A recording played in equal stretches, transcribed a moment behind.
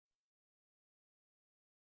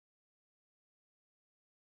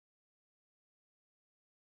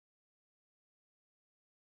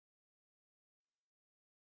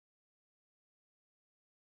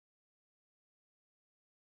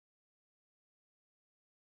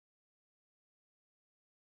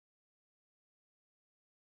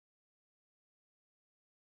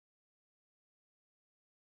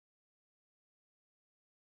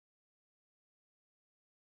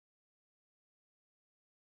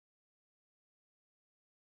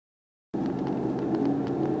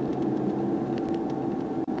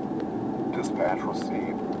dispatch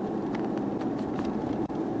received.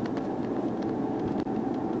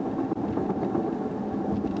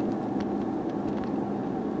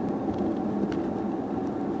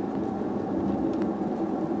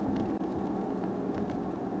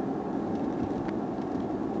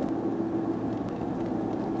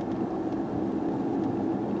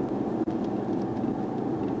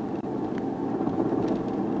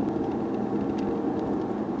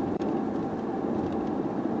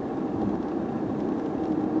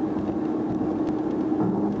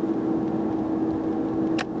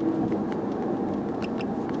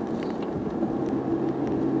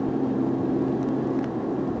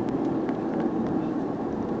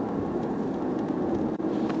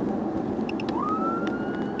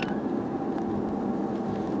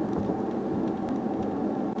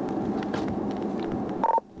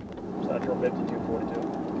 Central 5242.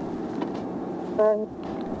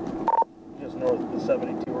 Just north of the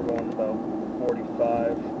 72, we're going about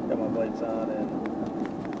 45. Got my lights on, and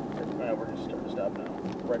we're just starting to stop now,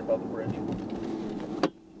 right above the bridge.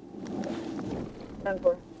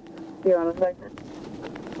 10-4. You're on a second.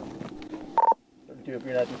 32, if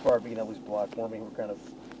you're not too far, if you can at least block for me, we're kind of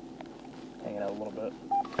hanging out a little bit.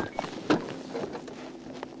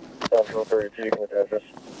 Central 32, you can attach us.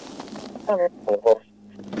 Okay. Close.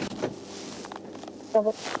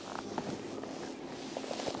 Okay.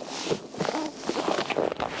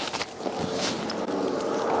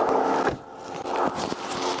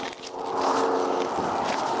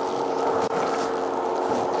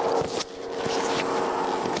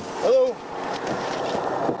 Hello?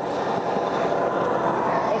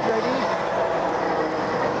 Okay,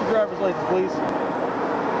 your driver's license, please.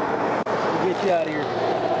 We'll get you out of here.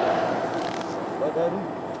 What, Daddy?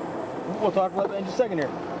 We'll talk about that in just a second here.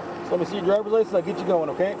 So let me see your driver's license, I'll get you going,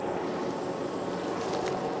 okay?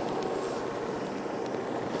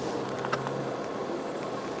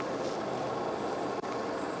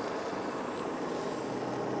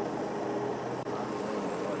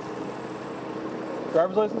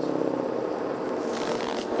 Driver's license?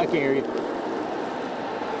 I can't hear you.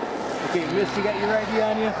 Okay, miss, you got your ID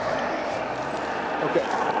on you? Okay.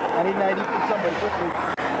 I need an ID from somebody quickly.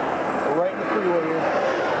 We're right in the freeway here.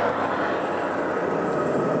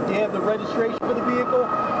 Do you have the registration for the vehicle?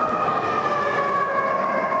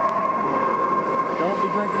 Don't be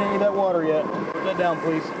drinking any of that water yet. Put that down,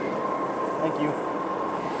 please. Thank you.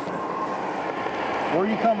 Where are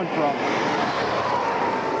you coming from?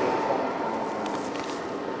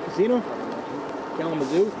 Casino?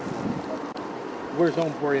 Kalamazoo? Where's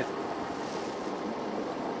home for you?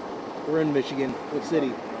 We're in Michigan. What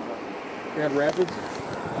city? Grand Rapids?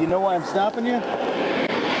 You know why I'm stopping you?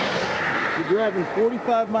 You're driving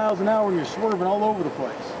 45 miles an hour and you're swerving all over the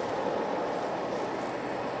place.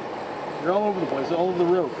 You're all over the place, all over the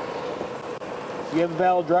road. Do you have a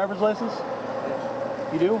valid driver's license?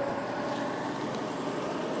 You do?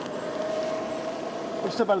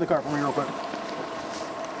 Let's step out of the car for me real quick.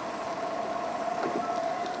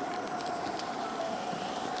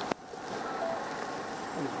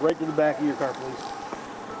 Just right to the back of your car, please.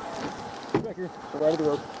 Get back here, so right of the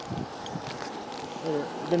road. You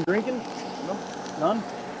been drinking? No. None?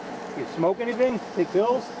 You smoke anything? Take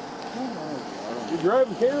pills? No. You're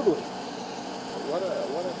driving terribly. What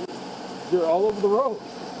You're all over the road.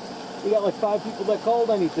 We got like 5 people that called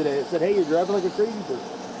on you today that said, hey, you're driving like a crazy person.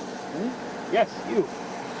 Me? Yes, you.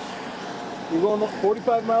 You're going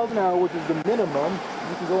 45 miles an hour, which is the minimum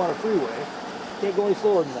you can go on a freeway. Can't go any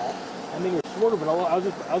slower than that. I mean, you're swerving. I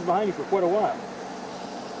was behind you for quite a while.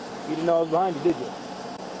 You didn't know I was behind you, did you?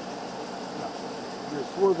 No. You're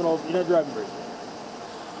swerving all. You're not driving very slow.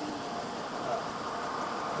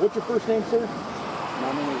 What's your first name, sir?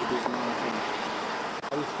 My name is Bismana.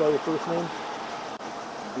 How do you spell your first name?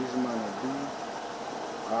 Bismana.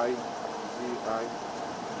 B-I-Z-I-M-A-N-A.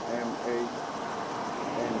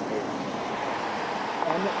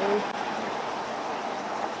 M-A?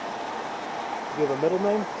 Do you have a middle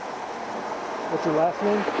name? What's your last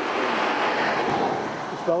name?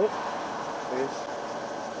 You spell it?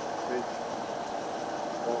 S-H-O.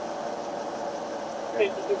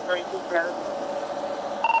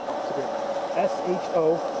 S-H-O.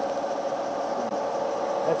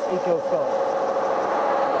 S-H-O spell it.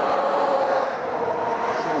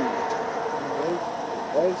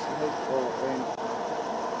 S-H-O-N-I.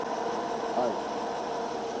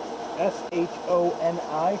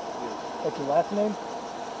 S-H-O-N-I? Yes. That's your last name?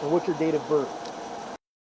 And what's your date of birth?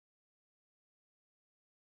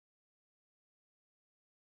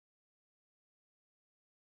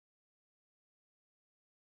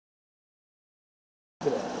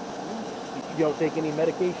 You don't take any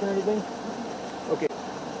medication or anything? Okay.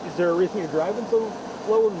 Is there a reason you're driving so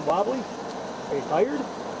slow and wobbly? Are you tired?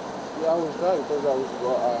 Yeah, I was tired because I was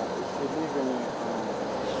sleeping in.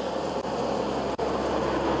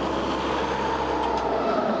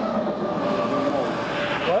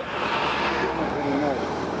 What?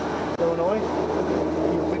 Illinois?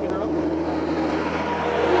 You were picking her up?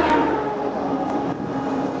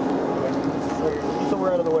 Okay. So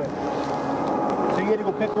we're out of the way. So you had to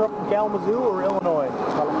go pick her up from Kalamazoo or Illinois?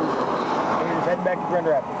 And you're just heading back to Grand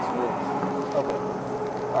Rapids? Okay.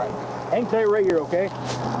 Alright. Hang tight right here, okay?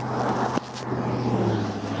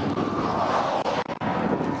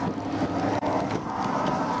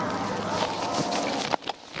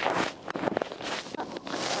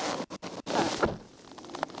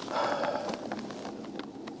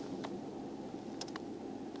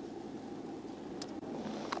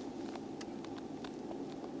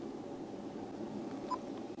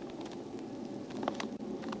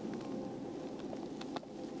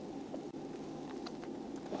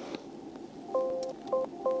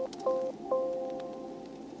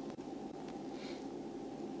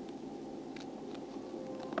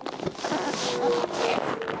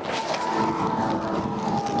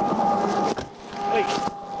 Hey,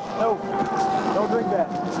 no, don't drink that.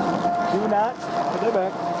 Do not. Put that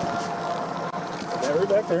back. Put that right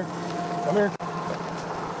back there. Come here.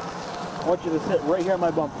 I want you to sit right here on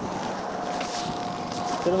my bumper.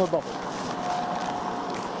 Sit on my bumper.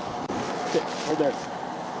 Sit right there.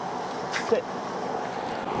 Sit.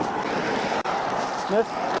 Smith,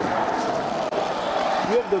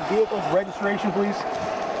 you have the vehicle's registration, please?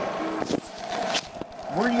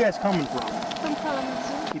 Where are you guys coming from? From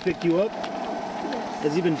Kalamazoo. He picked you up? Yes.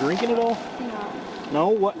 Has he been drinking at all? No. No?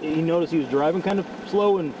 What? You noticed he was driving kind of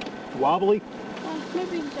slow and wobbly?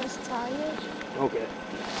 Maybe just tired. Okay.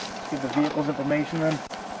 Give the vehicle's information then.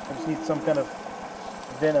 I just need some kind of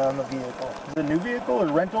VIN on the vehicle. Is it a new vehicle or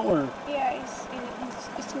rental or Yeah, it's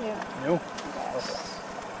new. new? Yes.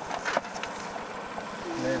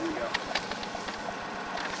 Okay. There we go.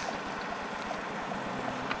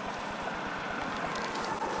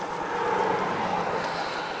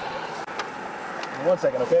 One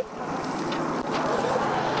second, okay?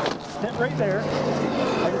 Sit right there.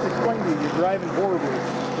 I just explained to you, you're driving horribly.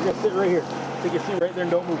 You're gonna sit right here. Take your seat right there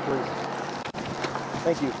and don't move, please.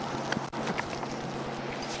 Thank you.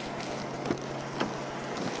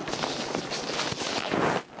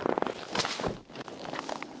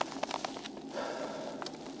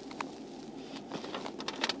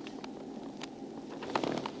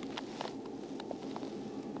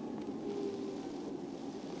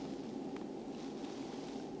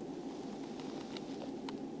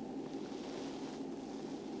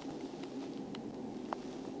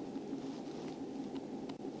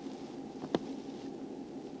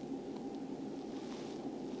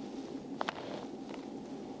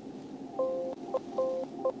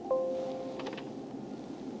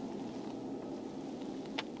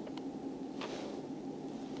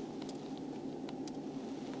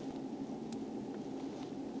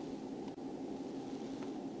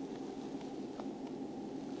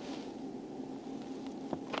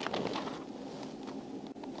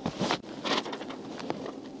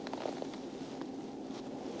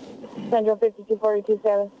 Central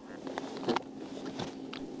 52427.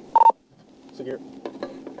 Secure.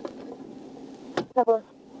 Couple.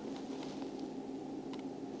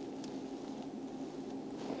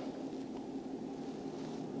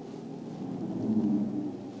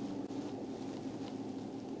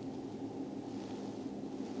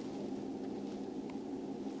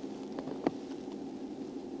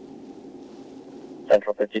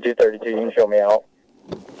 Central 5232, you can show me out.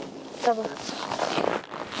 Couple.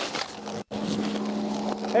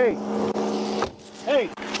 Hey! Hey!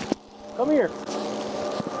 Come here!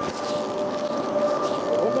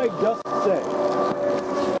 What did I just say?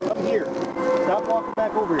 Come here. Stop walking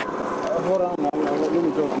back over here. Hold on, let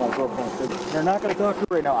me talk to my girlfriend. You're not going to talk to her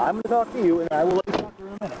right now. I'm going to talk to you, and I will let you talk to her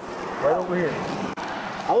in a minute. Right over here.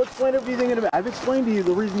 I'll explain everything in a minute. I've explained to you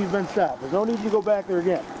the reason you've been stopped. There's no need to go back there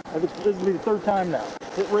again. This will be the third time now.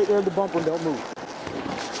 Sit right there at the bumper and don't move.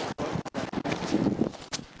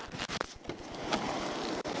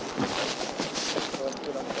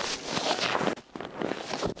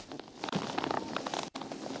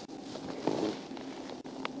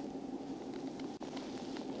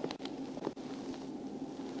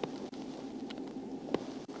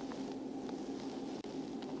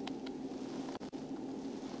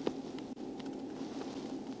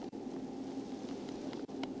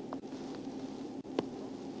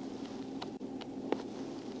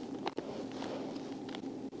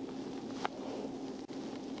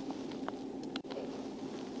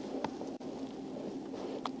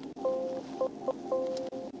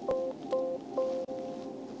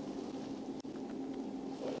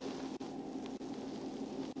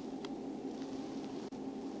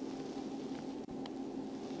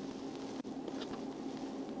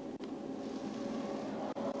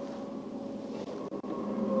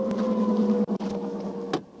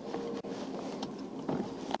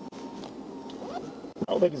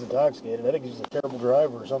 don't think he's intoxicated. I think he's just a terrible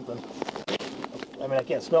driver or something. I mean, I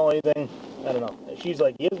can't smell anything. I don't know. She's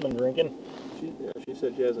like, he has been drinking. She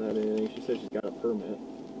said she hasn't had anything. She said she's got a permit,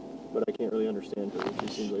 but I can't really understand her.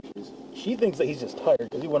 She seems like She thinks that he's just tired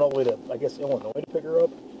because he went all the way to, I guess, Illinois to pick her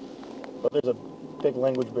up. But there's a big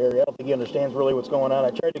language barrier. I don't think he understands really what's going on. I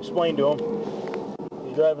tried to explain to him.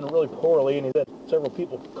 He's driving really poorly, and he's had several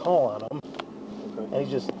people call on him. Okay. And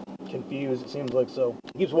he's just confused, it seems like. So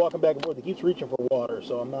he keeps walking back and forth. He keeps reaching for water,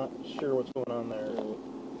 so I'm not sure what's going on there. Right.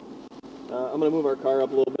 I'm going to move our car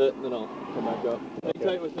up a little bit, and then I'll come back up. Hang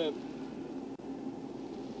tight with him.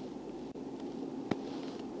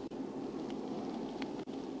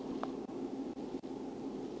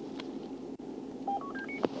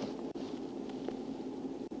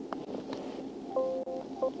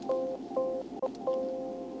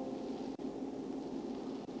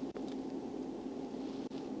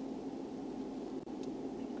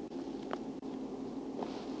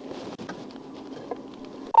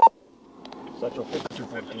 Central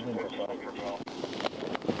 5214 in profile.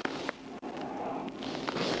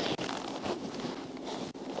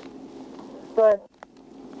 Go ahead.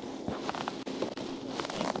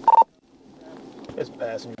 It's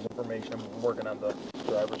passenger's information. I'm working on the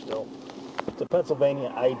driver still. It's a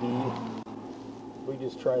Pennsylvania ID. We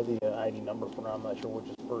just try the ID number for now. I'm not sure which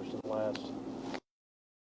is first and last.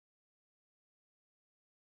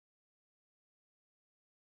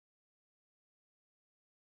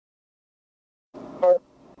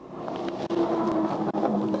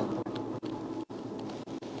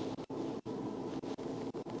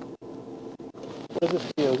 What does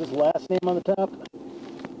this do? Is this last name on the top?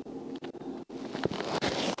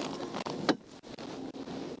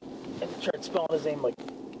 I tried spelling his name like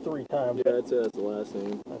 3 times. Yeah, that's the last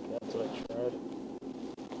name. Okay, that's what I tried.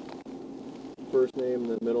 First name,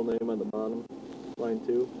 the middle name on the bottom, line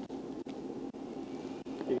 2.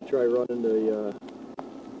 You can try running the,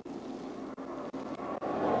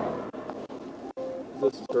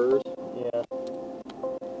 this is hers? Yeah.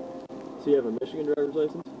 So you have a Michigan driver's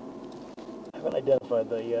license? I haven't identified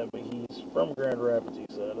that yet, but he's from Grand Rapids, he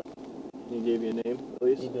said. He gave you a name, at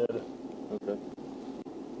least? He did. Okay.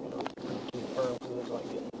 I'm going to confirm because it's not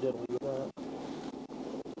getting diddly with that.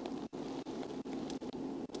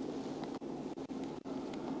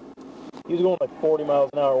 He was going like 40 miles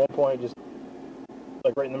an hour at one point, just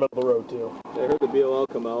like right in the middle of the road, too. Yeah, I heard the BOL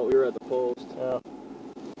come out. We were at the post. Yeah.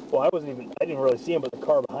 Well, I didn't really see him, but the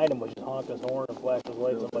car behind him was just honking his horn and flashing his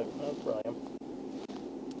lights. Really? I'm like, that's probably him.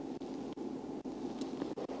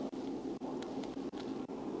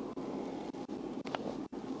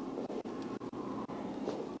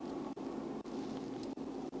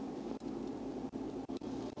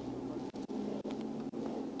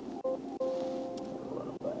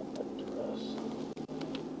 Run back address.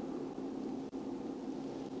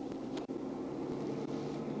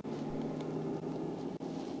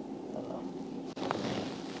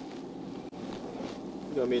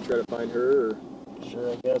 You want me to try to find her, or?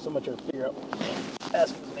 Sure, I guess. I'm going to try to figure out.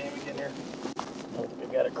 Ask his name again here. I don't think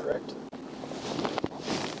I got it correct.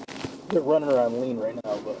 They're running around lean right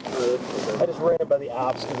now, but Okay. I just ran it by the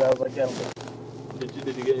ops because I was like, I don't think.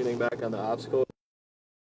 Did you get anything back on the ops code?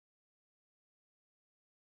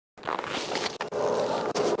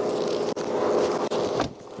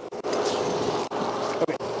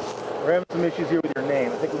 Okay, we're having some issues here with your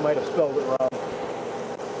name. I think we might have spelled it wrong.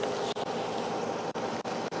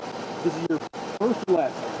 This is your first or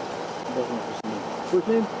last name? First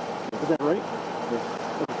name? Is that right? Yes.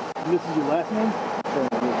 Okay. And this is your last name?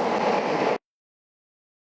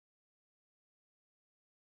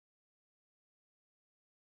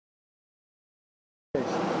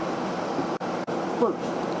 First.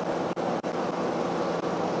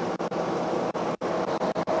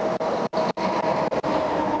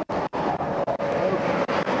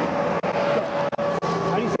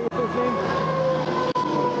 How do you say your first name?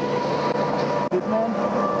 This man?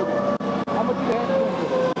 Okay. How much do you have to drink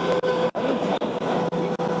today?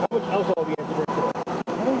 How much alcohol do you have to drink today?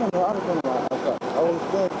 I don't know. I don't know about alcohol. I was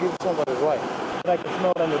going to give somebody right. And I can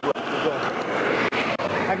smell it on your breath.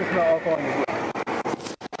 I can smell alcohol on your breath.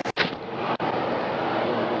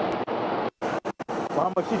 Well,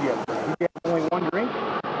 how much did you have? Did you have only one drink?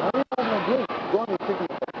 I don't have no drink. Going to take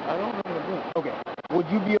it. I don't have no drink. Okay. Would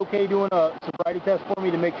you be okay doing a sobriety test for me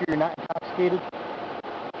to make sure you're not intoxicated?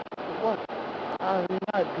 What? I do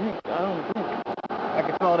not drink. I don't drink. I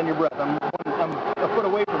can smell it on your breath. I'm a foot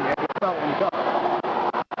away from you. I can smell it when you talk.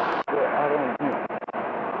 Yeah, I don't drink.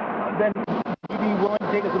 Then you'd be willing to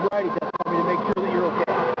take a sobriety test for me to make sure that you're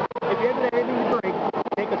okay. If you haven't had anything to drink,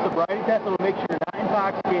 take a sobriety test. It'll make sure you're not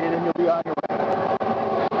intoxicated and you'll be on your way.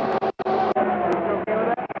 You okay with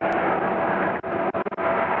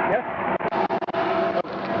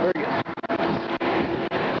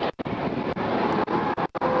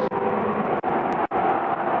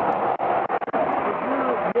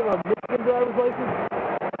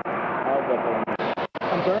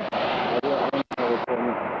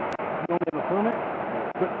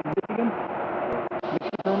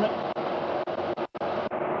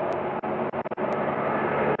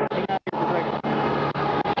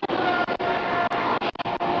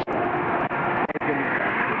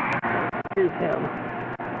Here's him.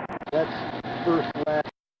 That's first, last.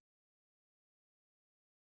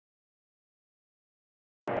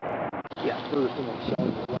 Yeah, first and then Sean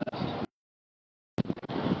was last.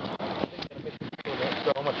 So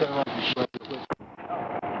I'm gonna turn around and show you real quick.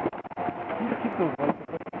 Can you keep those lights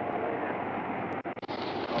up?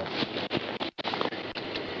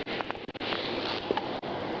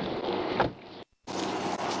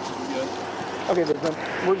 Okay, then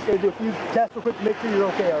we're just gonna do a few tests real quick to make sure you're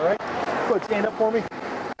okay, alright? Go ahead, stand up for me.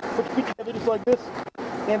 Put your feet together just like this.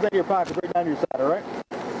 Hands out of your pockets, right down to your side, alright?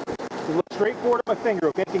 Just look straight forward at my finger,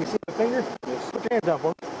 okay? Can you see my finger? Yes. Put your hands down for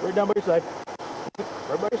me. Right down by your side.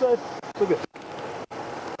 Right by your side. So good.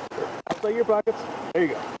 Outside your pockets. There you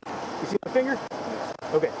go. You see my finger?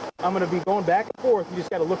 Okay. I'm gonna be going back and forth. You just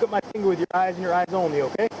gotta look at my finger with your eyes and your eyes only,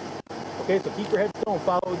 okay? Okay, so keep your head still and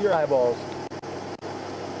follow with your eyeballs.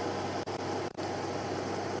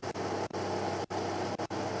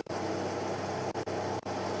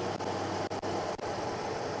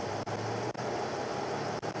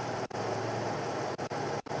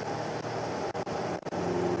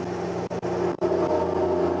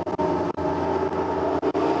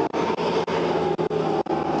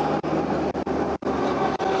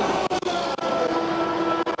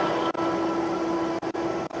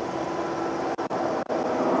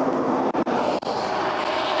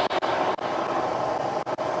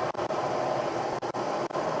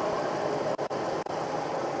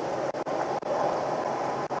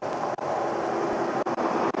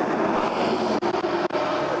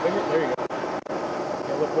 There you go.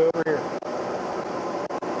 Now look way over here.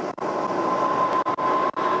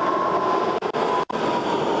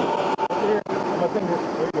 Over here. My finger.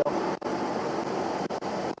 There you go.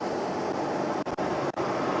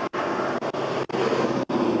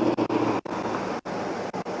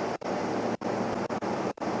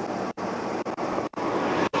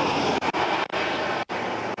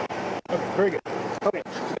 Okay, very good. Okay,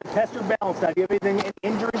 test your balance now. Do you have anything, any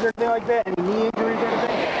injuries or anything like that? Any knee injuries or anything?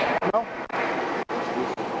 No?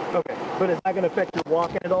 Okay, but it's not going to affect your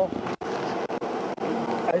walking at all?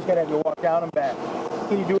 I just got to have you walk down and back.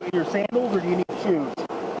 Can you do it in your sandals or do you need shoes?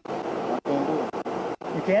 I can't do it.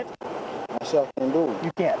 You can't? I said I can't do it.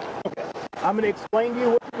 You can't. Okay. I'm going to explain to you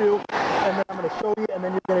what to do, and then I'm going to show you, and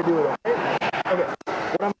then you're going to do it, okay? Okay.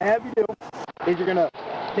 What I'm going to have you do is you're going to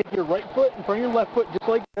take your right foot in front of your left foot just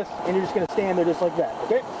like this, and you're just going to stand there just like that,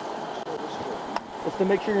 okay? Just to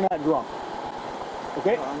make sure you're not drunk.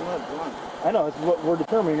 Okay? No, I'm not drunk. I know, this is what we're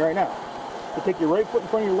determining right now. So take your right foot in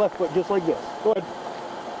front of your left foot just like this. Go ahead.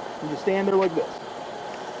 You just stand there like this.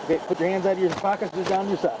 Okay, put your hands out of your pockets just down to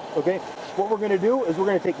your side. Okay? What we're going to do is we're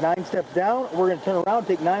going to take 9 steps down. We're going to turn around,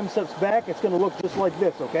 take 9 steps back. It's going to look just like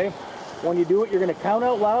this, okay? When you do it, you're going to count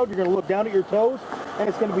out loud. You're going to look down at your toes, and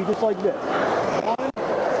it's going to be just like this. 1, 2,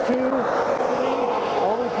 3,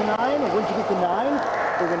 all the way to 9. And once you get to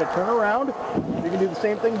 9, we're going to turn around. You're going to do the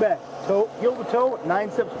same thing back. Toe, heel to toe,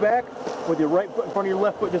 9 steps back with your right foot in front of your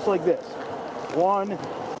left foot just like this. 1,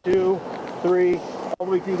 2, 3, all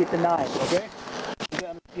the way till you get to 9, okay?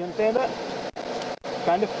 You understand that?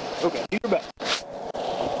 Kind of? Okay, do your best.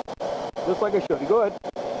 Just like I showed you. Go ahead.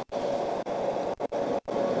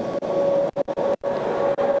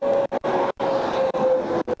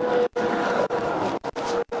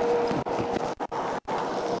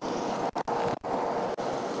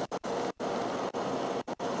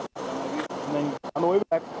 And then on the way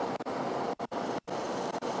back.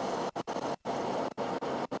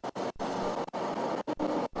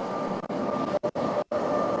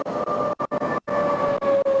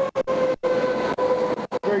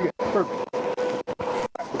 Very good. Perfect.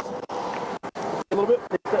 A little bit.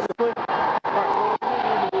 Set the foot.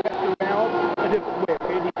 Test your balance a different way.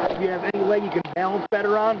 Okay? Do you have any leg you can balance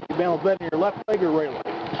better on? You balance better in your left leg or right leg?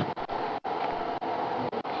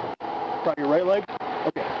 Probably your right leg?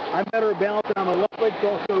 Okay. I'm better at balancing on my left leg, so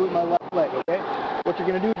I'll show you with my left leg, okay? What you're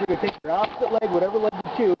going to do is you're going to take your opposite leg, whatever leg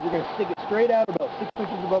you choose, you're going to stick it straight out about 6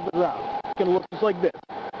 inches above the ground. It's going to look just like this.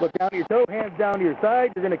 Look down at your toe, hands down to your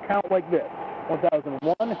side. You're going to count like this.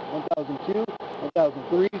 1001, 1002,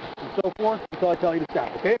 1003, and so forth until I tell you to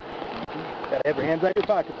stop, okay? Gotta have your hands out of your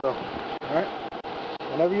pockets, though. Alright?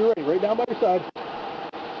 Whenever you're ready, right down by your side.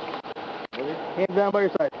 Hands down by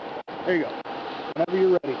your side. There you go. Whenever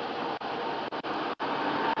you're ready.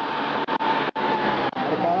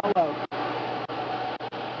 Gotta count out loud.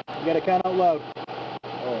 You gotta count out loud.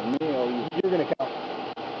 Oh, me or you? You're gonna count.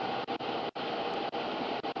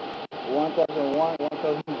 1001,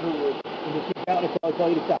 1002. You just keep counting until I tell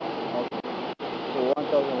you to stop. Okay. So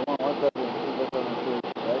 1001, 1002,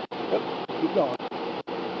 1003, right? Yep. Keep going.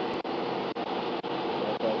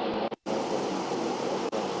 1001, 1002,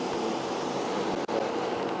 1003.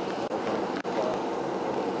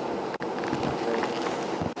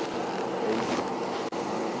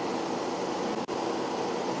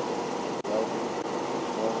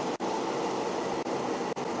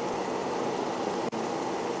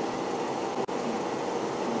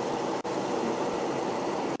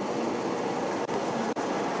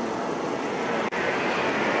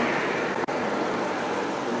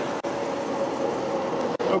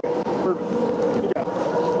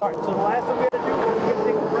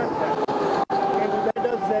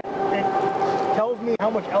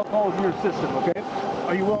 how much alcohol is in your system, okay?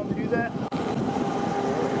 Are you willing to do that?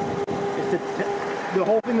 The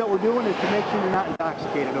whole thing that we're doing is to make sure you're not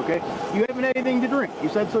intoxicated, okay? You haven't had anything to drink. You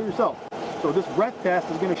said so yourself. So this breath test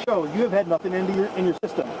is going to show you have had nothing in your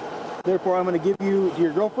system. Therefore, I'm going to give you to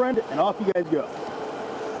your girlfriend, and off you guys go.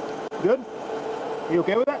 Good? Are you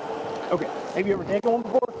okay with that? Okay. Have you ever taken one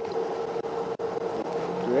before?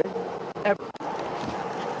 Drink? Ever?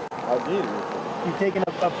 I did. You've taken a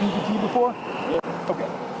PPT before? Yeah. Okay.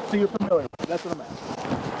 So you're familiar with it. That's what I'm asking.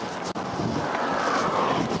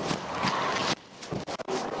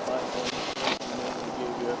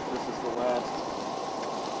 This is the last.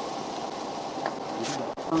 This is the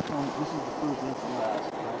first one. This is the first and the last.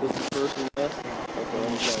 This is first and last? Okay, let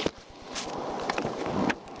me check.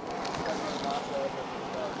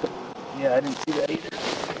 Yeah, I didn't see that either.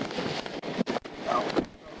 Oh,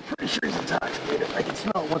 pretty sure he's intoxicated. I can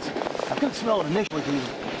smell it once. I couldn't smell it initially because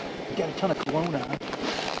he got a ton of cologne on.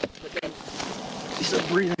 But then he started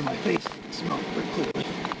breathing in my face. I can smell it pretty clearly.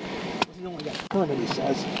 He only got a permit, he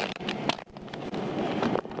says.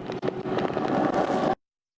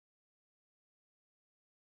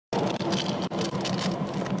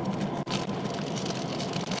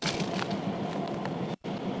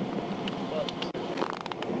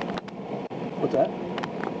 What's that?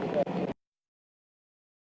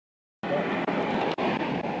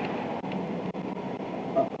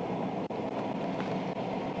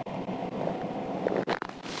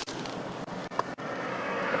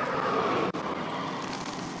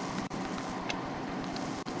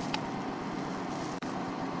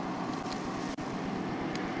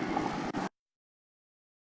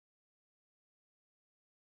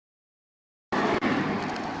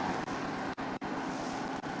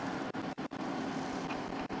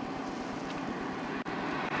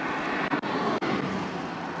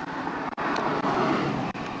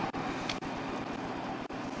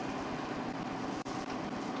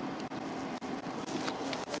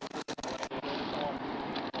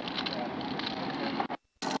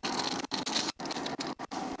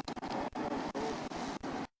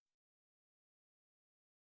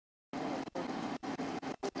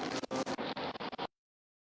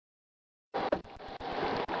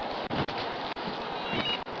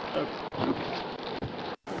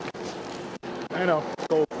 I know, it's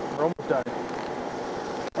cold. We're almost done.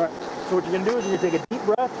 Alright, so what you're going to do is you're going to take a deep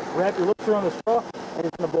breath, wrap your lips around the straw, and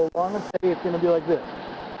it's going to blow long and steady. It's going to be like this.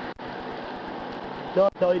 They'll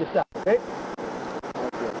tell you to stop, okay?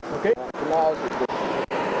 Okay?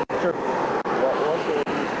 Sure.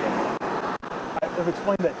 I've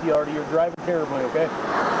explained that to you already. You're driving terribly, okay?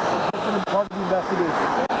 It's going to be part of the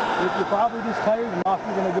investigation. If you're probably just tired and off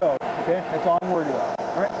you're going to go, okay? That's all I'm worried about.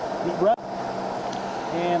 Alright, deep breath.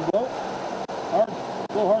 And blow. Hard.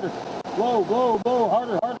 Blow harder. Blow, blow, blow.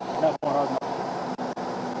 Harder, harder. Not blowing hard enough.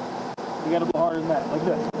 You gotta blow harder than that. Like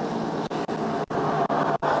this.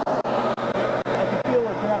 I can feel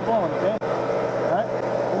like you're not blowing, okay? Alright?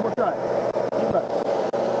 One more try. Deep breath.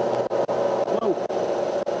 Blow.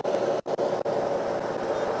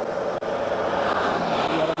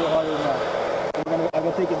 You gotta blow harder than that. I'm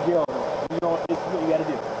gonna take it to jail. You know, this is what you gotta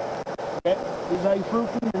do. Okay? This is how you prove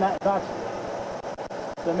you're not intoxicated.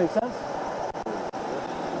 Does that make sense?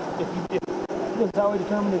 This is how we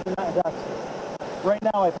determine if you're not intoxicated. Right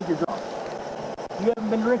now, I think you're drunk. You haven't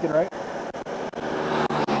been drinking, right?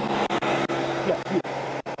 Yeah, you.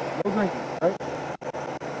 No drinking, right?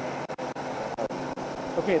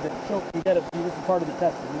 Okay, then show. You gotta. This is part of the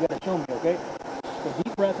test. You gotta show me, okay? So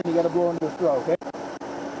deep breath, and you gotta blow into a straw, okay?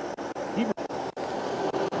 Deep breath.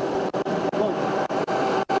 Blow.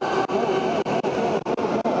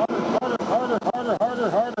 Harder, harder, harder,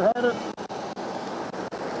 harder, harder.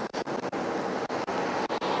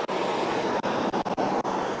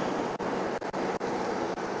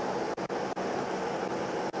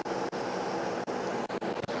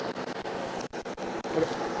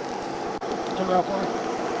 Turn around for me.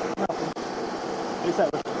 Turn around for me. Face that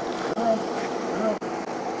way. Turn around. Turn around.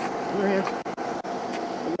 Put your hands.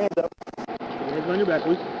 Put your hands up. Put your hands on your back,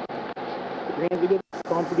 please. Put your hands together.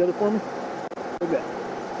 Palms together for me. Like that.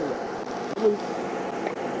 Like that. Please.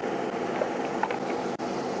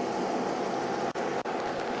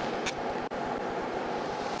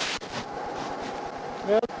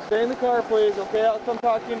 Yep, stay in the car, please, okay? I'll come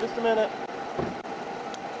talk to you in just a minute.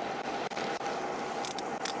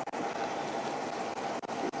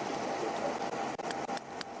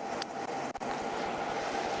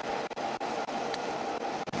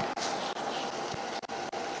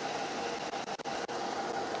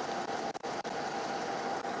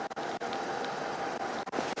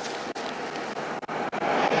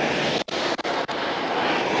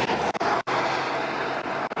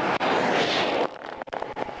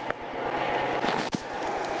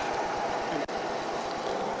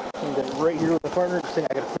 And then right here with the partner, just saying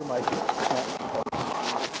I gotta clear my shit.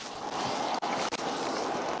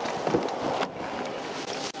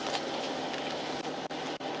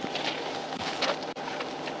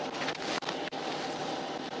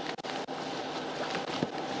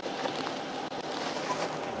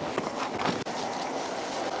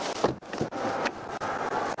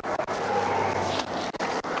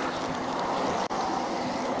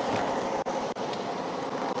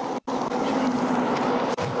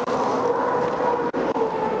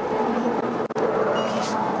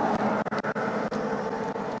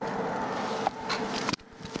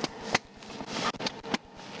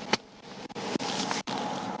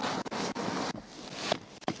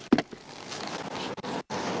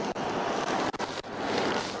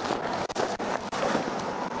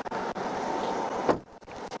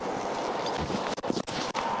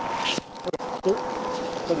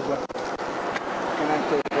 Put it away. Can I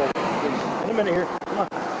take that, please? In a minute here. Come on.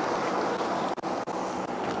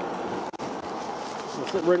 You'll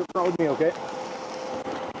sit right up front with me, okay?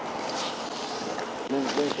 Let me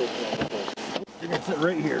take that. You're gonna sit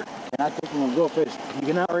right here. Can I take my go first? You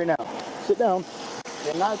cannot right now. Sit down.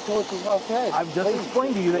 Can I talk to her first? I've just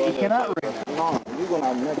explained to you that you cannot right now. No, you're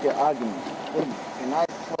gonna make an argument. Please, can I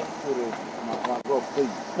talk to my girl, please?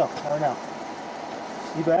 No, not right now.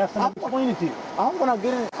 You've asked and I've explained it to you. I'm gonna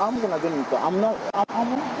get in. I'm not going to talk,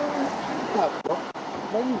 bro.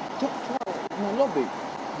 Let me talk to her in a little bit.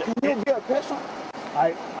 Can you be a person?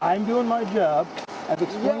 I'm doing my job. I've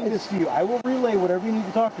explained this to you. I will relay whatever you need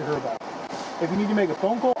to talk to her about. If you need to make a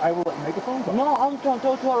phone call, I will let you make a phone call. No, I'm trying to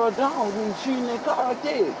talk to her right now. She's in the car right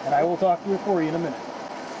there. And I will talk to her for you in a minute.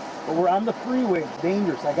 But we're on the freeway. It's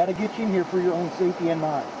dangerous. I got to get you in here for your own safety and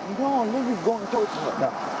mine. No, let me go and talk to her.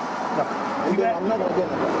 No. I'm not gonna get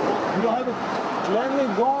it. You don't have a... Let me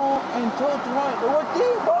go and talk to her. What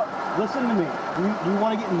there, bro? Listen to me. Do you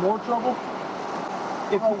want to get in more trouble?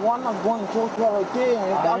 If I wanna go and talk to her right there,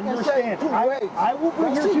 I understand. I will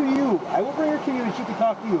bring her to you. I will bring her to you and she can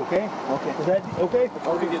talk to you, okay? Okay. Is that okay?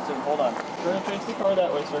 Before he gets in, hold on. We're gonna face the car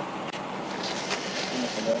that way, sir.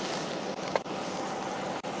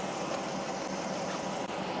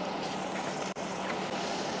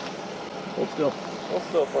 Hold still. Hold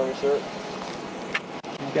still for me, sir.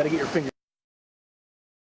 You got to get your finger.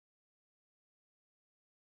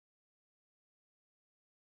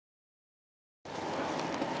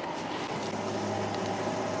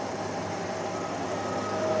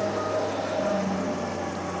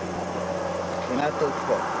 Can I talk to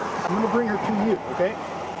her? I'm going to bring her to you, okay?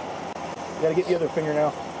 You got to get the other finger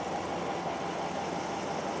now.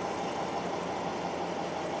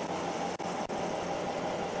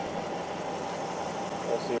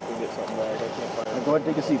 Let's see if we get something back. I can't find it. Go ahead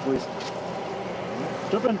and take a seat, please.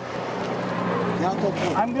 Jump in. Can I talk to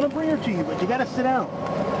her? I'm going to bring her to you, but you got to sit down.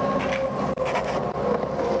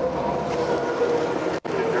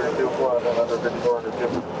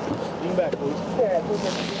 Lean back, please.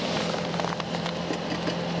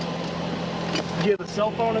 Do you have a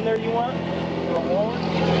cell phone in there you want? Or a wallet?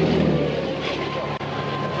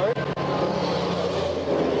 Sorry? Do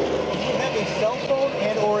you have a cell phone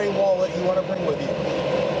and or a wallet you want to bring with you?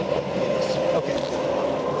 Yes. Okay.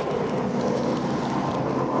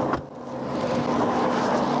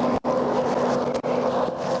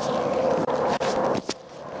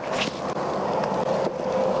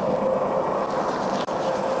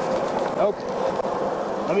 Okay.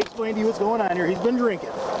 Let me explain to you what's going on here. He's been drinking.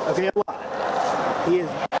 Okay, a lot. He is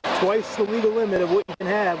twice the legal limit of what you can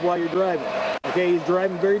have while you're driving. Okay, he's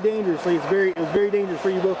driving very dangerously. It was very dangerous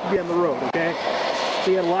for you both to be on the road. Okay,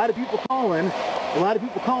 so you had a lot of people calling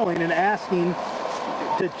and asking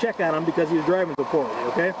to check on him because he was driving so poorly.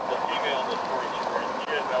 Okay.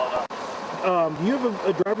 Do you have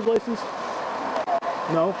a driver's license?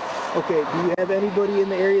 No. Okay. Do you have anybody in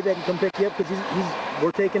the area that can come pick you up? Because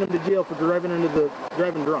we're taking him to jail for driving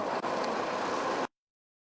drunk.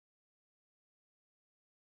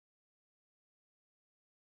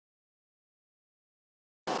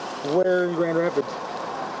 Where in Grand Rapids?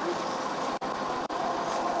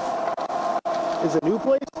 Is it a new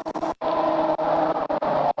place? Do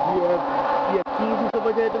you have keys and stuff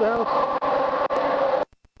like that to the house?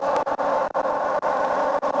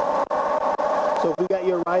 So if we got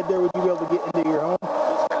you a ride there, would you be able to get into your home?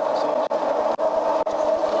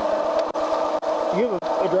 You have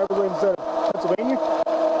a driver's license out of Pennsylvania?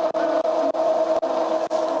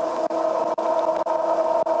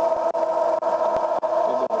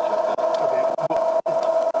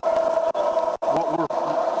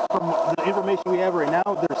 From the information we have right now,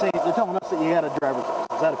 they're telling us that you got a driver's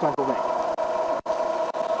license out of Pennsylvania.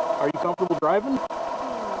 Are you comfortable driving?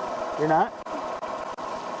 You're not?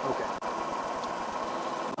 Okay.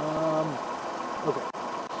 Okay.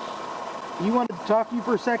 You wanted to talk to you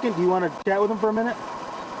for a second? Do you want to chat with him for a minute?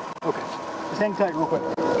 Okay. Just hang tight real quick.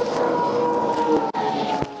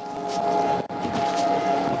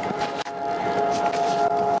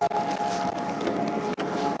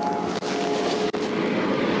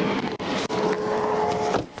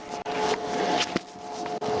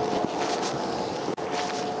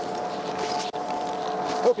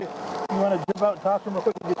 Okay. You want to jump out and talk to him real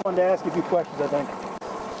quick? I just wanted to ask you a few questions, I think.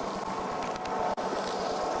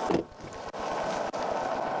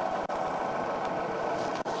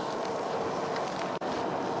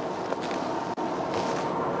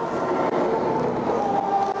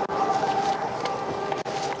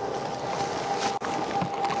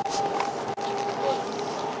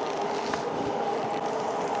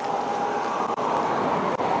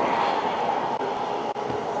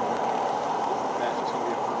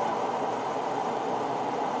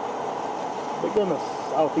 Like on the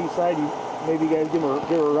southeast side, maybe you guys give her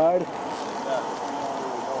a ride.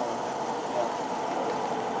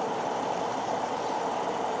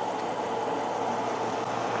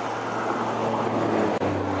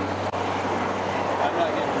 I'm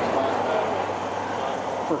not getting response back.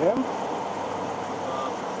 For him?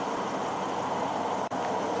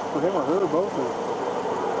 For him or her or both? Or?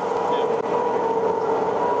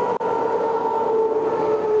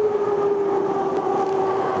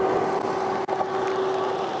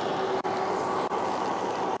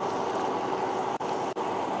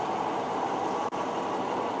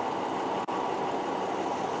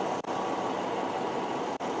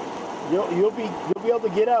 You'll be able to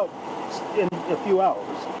get out in a few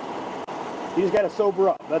hours. You just got to sober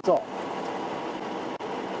up. That's all.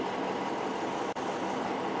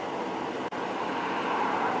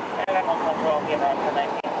 Animal control, give out to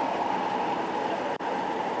 19.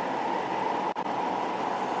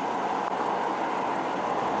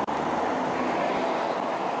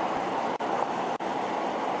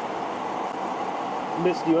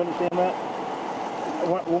 Miss, do you understand that?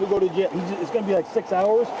 When we go to jail, it's going to be like 6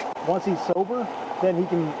 hours. Once he's sober, then he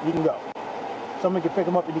can go. Someone can pick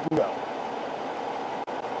him up and he can go.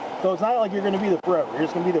 So it's not like you're going to be there forever. You're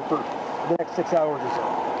just going to be there for the next 6 hours or so.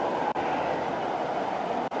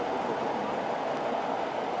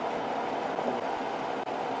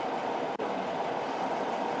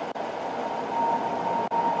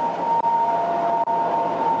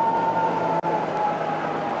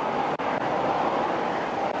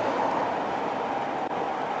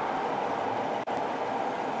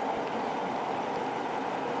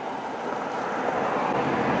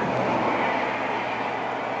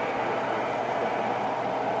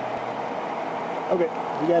 Okay,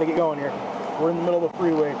 we gotta get going here. We're in the middle of a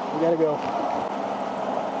freeway. We gotta go.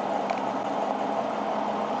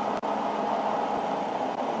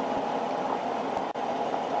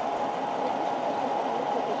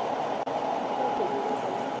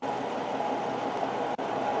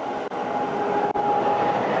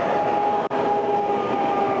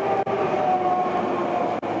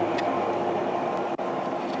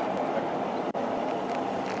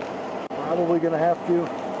 Probably gonna have to.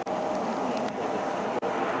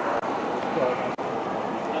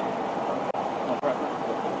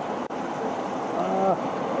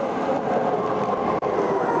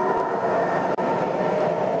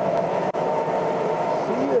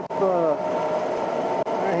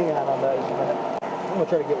 Hang on that just a minute. I'm gonna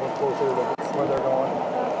try to get one closer to where they're going.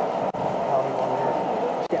 County one here. I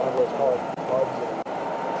can't remember what it's called. Buds or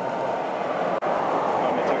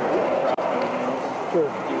sure.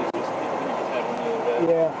 He just had one the other day.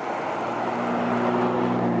 Yeah.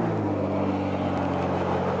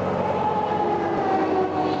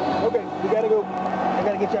 Okay, we gotta go. I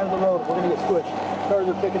gotta get you out of the road. We're gonna get switched. Cars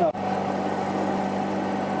are picking up.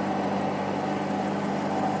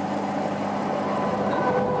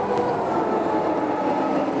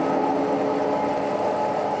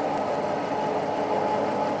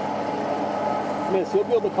 Miss, he'll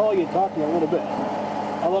be able to call you and talk to you in a little bit.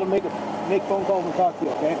 I'll let him make phone calls and talk to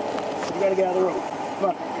you, okay? You gotta get out of the road. Come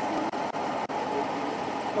on.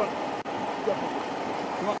 Come on. Go.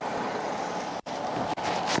 Come on.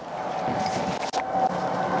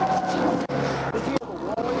 Does he have a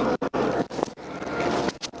wallet?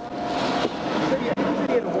 He said he had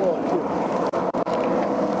a wallet too.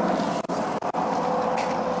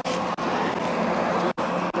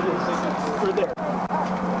 We're there.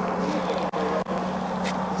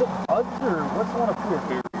 Is it buds or what's the one up here?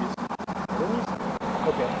 Berries?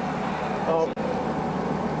 Okay.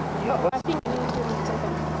 Yeah, I let's think it is doing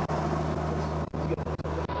something.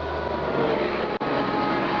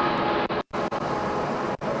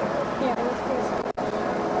 Yeah, let's do it.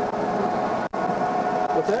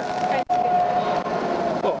 What's that?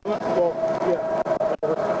 Oh, well, yeah.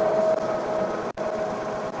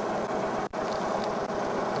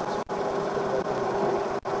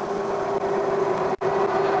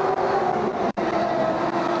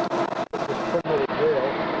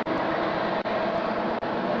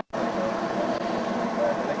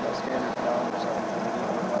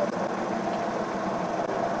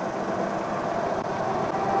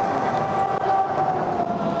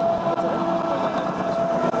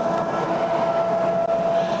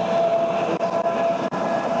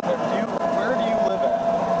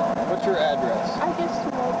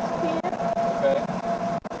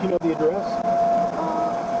 You know the address?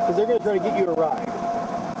 Because they're going to try to get you a ride.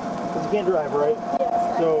 Because you can't drive, right?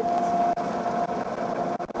 Yes. So,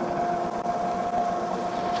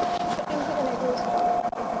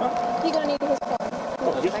 You're gonna need his phone.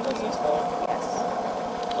 oh, Yes.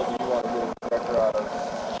 So do you want to get an inspector out of?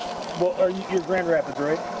 well, are you, you're Grand Rapids,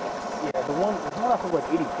 right? Yeah, the one off of like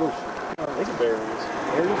 81st Street. They can bury these.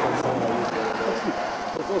 There it is. Let's see.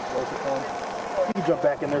 Let's go closer for him. You can jump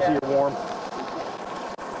back in there so you're warm.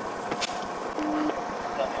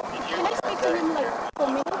 Can I speak to him like for a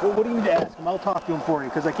minute? Well, what do you need to ask him? I'll talk to him for you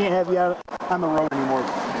because I can't have you out on the road anymore.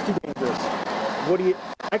 It's too dangerous. What do you?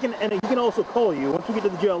 I can, and he can also call you once we get to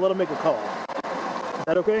the jail. Let him make a call. Is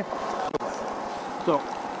that okay? So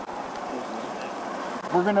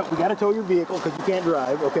we gotta tow your vehicle because you can't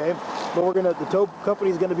drive, okay? But the tow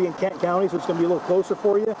company's gonna be in Kent County, so it's gonna be a little closer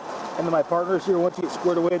for you. And then my partners here, once you get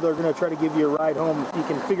squared away, they're gonna try to give you a ride home. You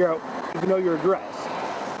can figure out if you know your address.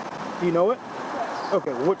 Do you know it? Yes.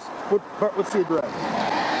 Okay. What's the address?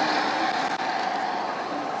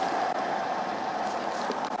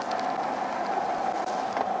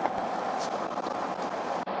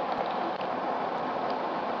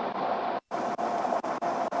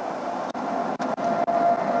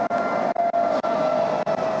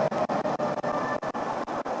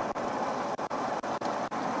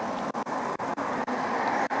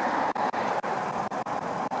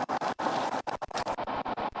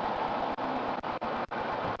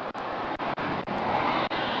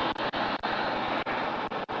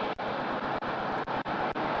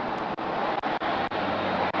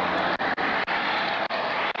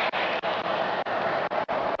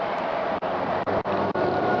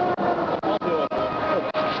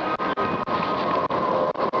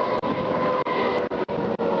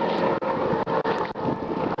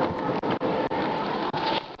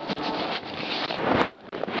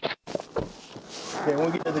 Okay, when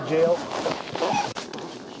we get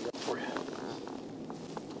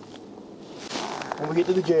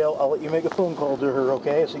to the jail, I'll let you make a phone call to her,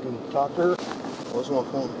 okay? So you can talk to her. What's my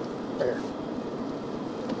phone? There.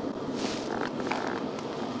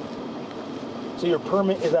 So your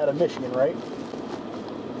permit is out of Michigan, right?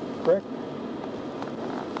 Correct?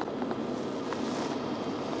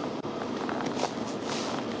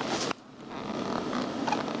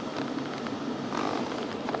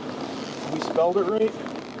 We spelled it right?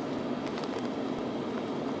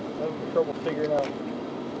 I'm having trouble figuring out.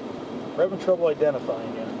 We're having trouble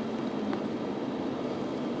identifying you.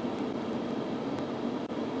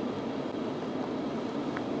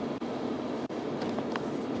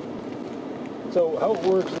 So how it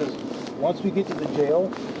works is, once we get to the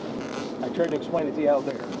jail, I tried to explain it to you out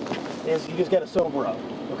there, is you just got to sober up,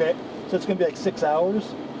 okay? So it's going to be like 6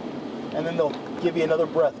 hours, and then they'll give you another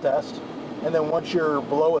breath test, and then once you're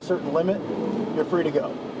below a certain limit, you're free to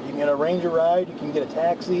go. You can arrange a ride, you can get a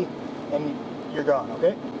taxi, and you're gone,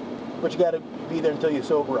 okay? But you got to be there until you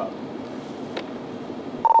sober up.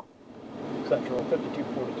 Central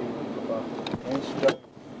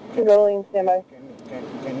 5242. Rolling, standby.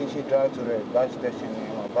 Can you drive to the gas station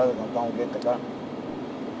and my brother can come get the car?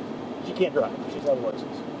 She can't drive. She's not a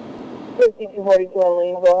license. 5242 on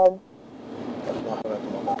lean, go ahead.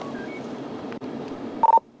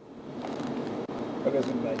 I guess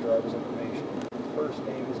you my driver's information. First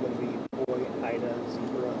name is going to be Boy, Ida,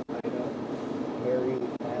 Zebra, Ida, Mary,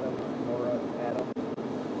 Adam, Nora, Adam.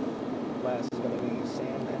 Last is going to be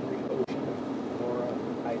Sam, Henry, Ocean, Nora,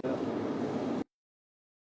 Ida.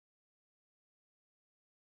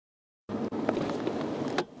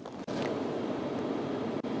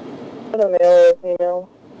 Is it a male or a female?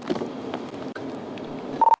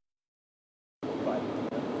 5.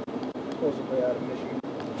 Supposedly out of Michigan.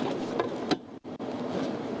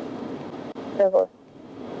 10-4.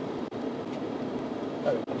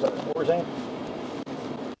 I'm sorry, what were you saying?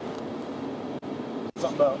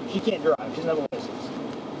 Something about, she can't drive, she doesn't have a license.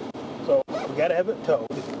 So, we gotta have it towed.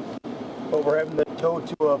 But we're having it towed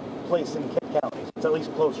to a place in Kent County. It's at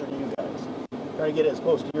least closer to you guys. Try to get it as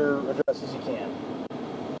close to your address as you can.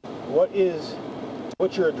 What is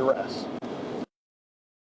What's your address?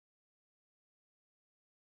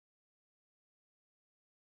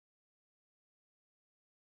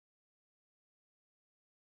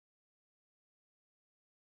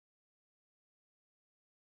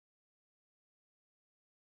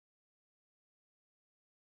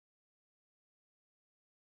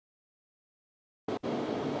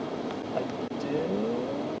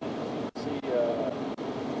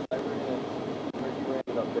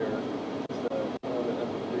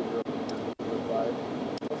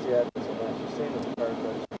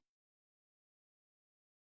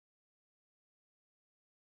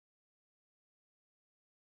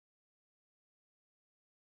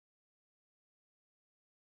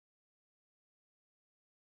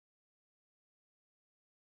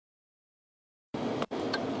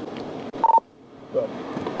 Good.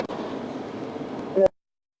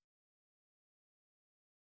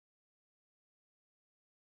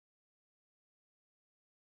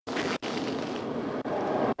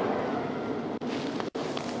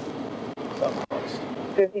 Southwest.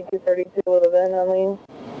 5232 would have been on lean.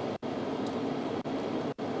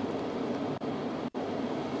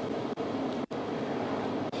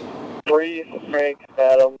 Three, Frank,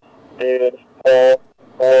 Adam, David, Paul,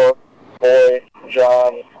 4, Boy,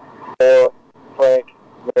 John, 4, Frank,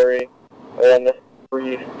 Mary, and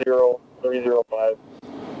 30305.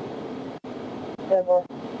 10-4.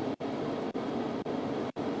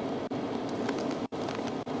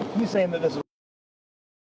 You saying that this is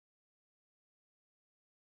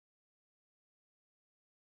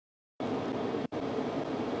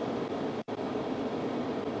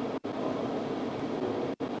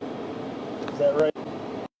that right?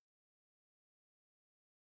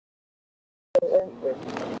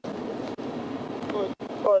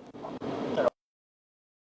 Good.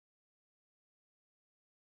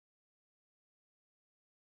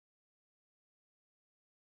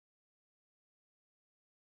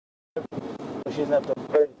 She doesn't have to.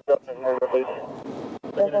 Please.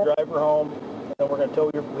 We're gonna drive her home, and then we're gonna tow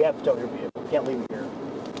your. We have to tow your vehicle. We can't leave it here.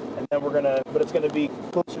 And then we're gonna, but it's gonna be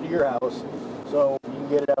closer to your house, so you can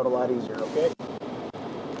get it out a lot easier. Okay?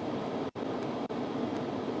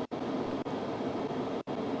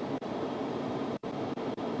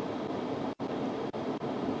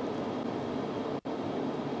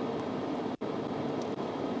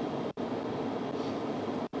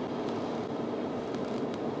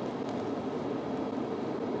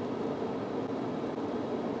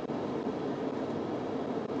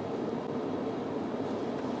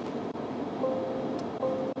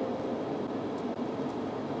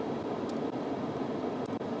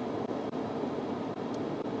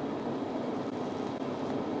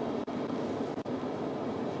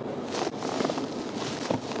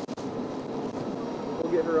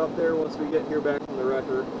 Get her up there once we get here back from the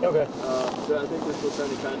record. Okay. So I think we're still trying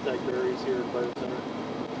to contact Barry's here at Fire Center.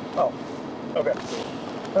 Oh. Okay.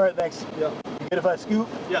 All right. Thanks. Yeah. You good if I scoot?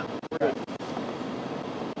 Yeah, we're good.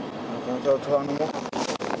 Don't talk to her no more.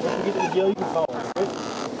 Once we get to the jail, you can call her. Okay?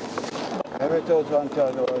 Every time I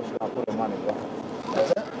tell her she's gonna put the money back.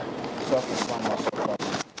 What's that? Talking about myself.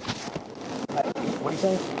 What are you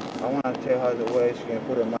saying? I wanna tell her the way she can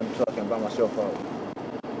put her money talking about myself out.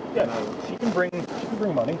 Yeah. She can bring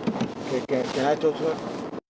money. Can I talk to her?